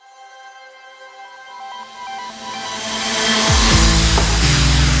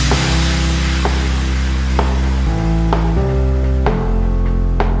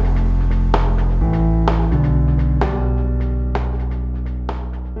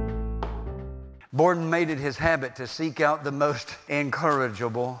Borden made it his habit to seek out the most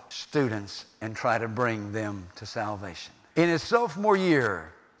incorrigible students and try to bring them to salvation. In his sophomore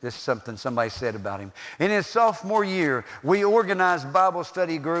year, this is something somebody said about him. In his sophomore year, we organized Bible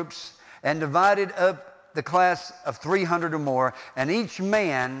study groups and divided up the class of 300 or more, and each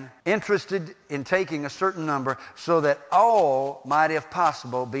man interested in taking a certain number so that all might, if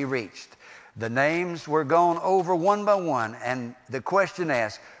possible, be reached. The names were gone over one by one, and the question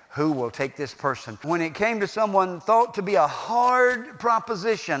asked, who will take this person? When it came to someone thought to be a hard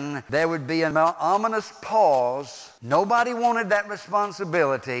proposition, there would be an ominous pause. Nobody wanted that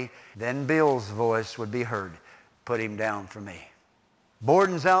responsibility. Then Bill's voice would be heard. Put him down for me.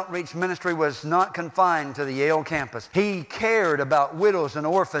 Borden's outreach ministry was not confined to the Yale campus. He cared about widows and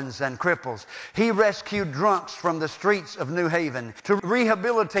orphans and cripples. He rescued drunks from the streets of New Haven. To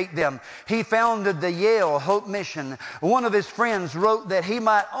rehabilitate them, he founded the Yale Hope Mission. One of his friends wrote that he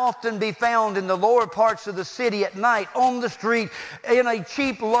might often be found in the lower parts of the city at night, on the street, in a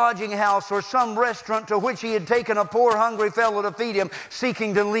cheap lodging house or some restaurant to which he had taken a poor hungry fellow to feed him,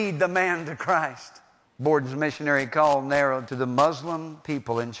 seeking to lead the man to Christ. Borden's missionary call narrowed to the Muslim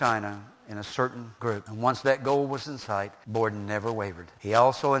people in China in a certain group. And once that goal was in sight, Borden never wavered. He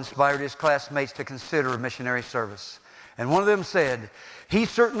also inspired his classmates to consider missionary service. And one of them said, he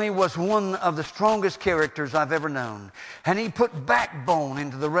certainly was one of the strongest characters I've ever known. And he put backbone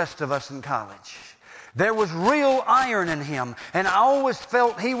into the rest of us in college. There was real iron in him. And I always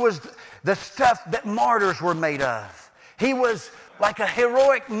felt he was the stuff that martyrs were made of. He was like a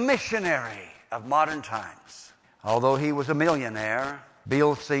heroic missionary of modern times. Although he was a millionaire,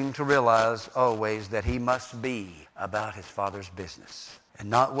 Bill seemed to realize always that he must be about his Father's business and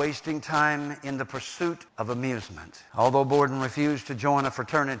not wasting time in the pursuit of amusement. Although Borden refused to join a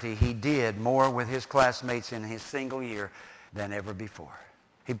fraternity, he did more with his classmates in his single year than ever before.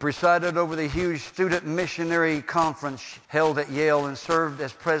 He presided over the huge student missionary conference held at Yale and served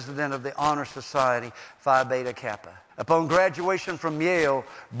as president of the Honor Society Phi Beta Kappa. Upon graduation from Yale,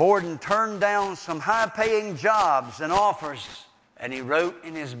 Borden turned down some high-paying jobs and offers, and he wrote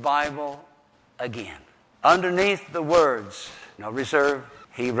in his Bible again. Underneath the words, no reserve,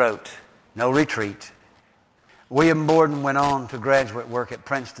 he wrote, no retreat. William Borden went on to graduate work at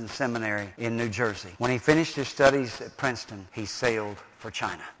Princeton Seminary in New Jersey. When he finished his studies at Princeton, he sailed for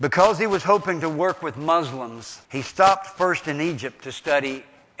China. Because he was hoping to work with Muslims, he stopped first in Egypt to study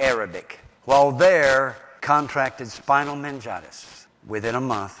Arabic. While there, contracted spinal meningitis. Within a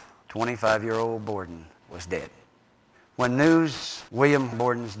month, 25-year-old Borden was dead. When news William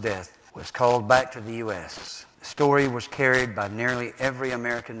Borden's death was called back to the U.S., the story was carried by nearly every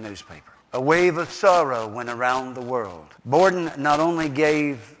American newspaper. A wave of sorrow went around the world. Borden not only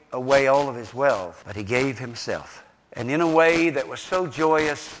gave away all of his wealth, but he gave himself. And in a way that was so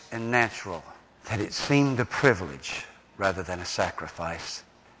joyous and natural that it seemed a privilege rather than a sacrifice.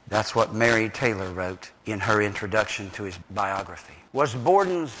 That's what Mary Taylor wrote in her introduction to his biography. Was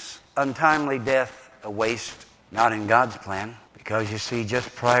Borden's untimely death a waste? Not in God's plan, because you see,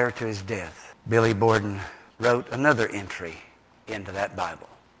 just prior to his death, Billy Borden wrote another entry into that Bible,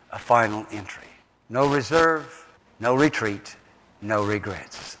 a final entry. No reserve, no retreat, no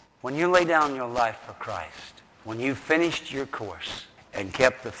regrets. When you lay down your life for Christ, when you've finished your course and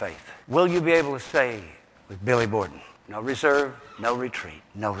kept the faith, will you be able to say with Billy Borden, no reserve, no retreat,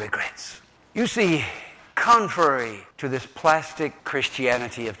 no regrets? You see, contrary to this plastic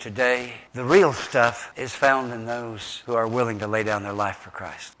Christianity of today, the real stuff is found in those who are willing to lay down their life for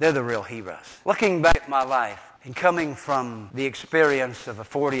Christ. They're the real heroes. Looking back at my life and coming from the experience of a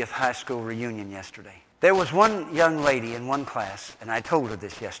 40th high school reunion yesterday, there was one young lady in one class, and I told her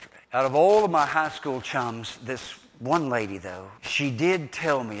this yesterday. Out of all of my high school chums, this one lady, though, she did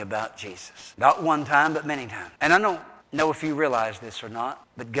tell me about Jesus. Not one time, but many times. And I don't know if you realize this or not,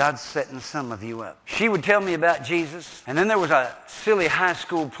 but God's setting some of you up. She would tell me about Jesus, and then there was a silly high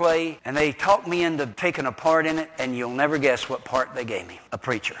school play, and they talked me into taking a part in it, and you'll never guess what part they gave me. A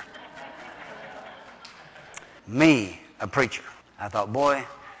preacher. Me, a preacher. I thought, boy,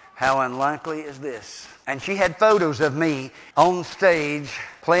 how unlikely is this? And she had photos of me on stage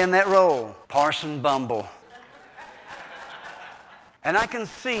playing that role, Parson Bumble. And I can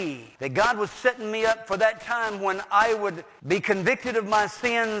see that God was setting me up for that time when I would be convicted of my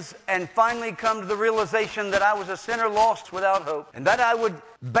sins and finally come to the realization that I was a sinner lost without hope, and that I would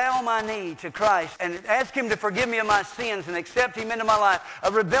bow my knee to Christ and ask him to forgive me of my sins and accept him into my life,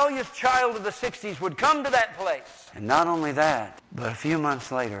 a rebellious child of the 60s would come to that place. And not only that, but a few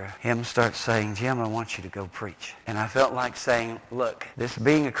months later, him starts saying, Jim, I want you to go preach. And I felt like saying, look, this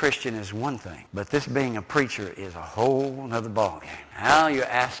being a Christian is one thing, but this being a preacher is a whole other ballgame. Now you're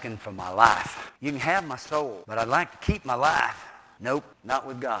asking for my life. You can have my soul, but I'd like to keep my life. Nope, not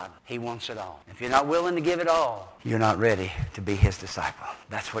with God. He wants it all. If you're not willing to give it all, you're not ready to be his disciple.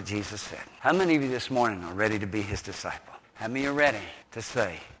 That's what Jesus said. How many of you this morning are ready to be his disciple? How many are ready to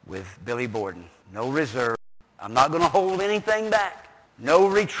say with Billy Borden, no reserve, I'm not going to hold anything back. No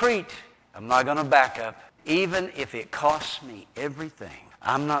retreat, I'm not going to back up. Even if it costs me everything,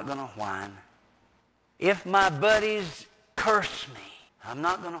 I'm not going to whine. If my buddies curse me, I'm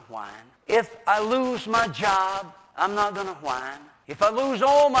not going to whine. If I lose my job, I'm not going to whine. If I lose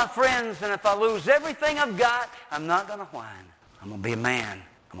all my friends and if I lose everything I've got, I'm not going to whine. I'm going to be a man.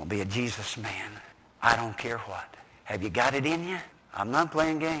 I'm going to be a Jesus man. I don't care what. Have you got it in you? I'm not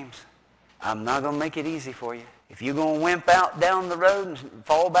playing games. I'm not going to make it easy for you. If you're going to wimp out down the road and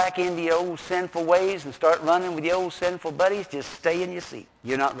fall back into your old sinful ways and start running with your old sinful buddies, just stay in your seat.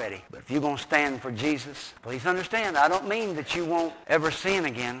 You're not ready. But if you're going to stand for Jesus, please understand, I don't mean that you won't ever sin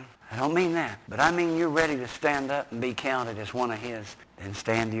again. I don't mean that. But I mean you're ready to stand up and be counted as one of his. Then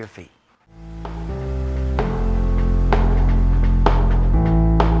stand to your feet.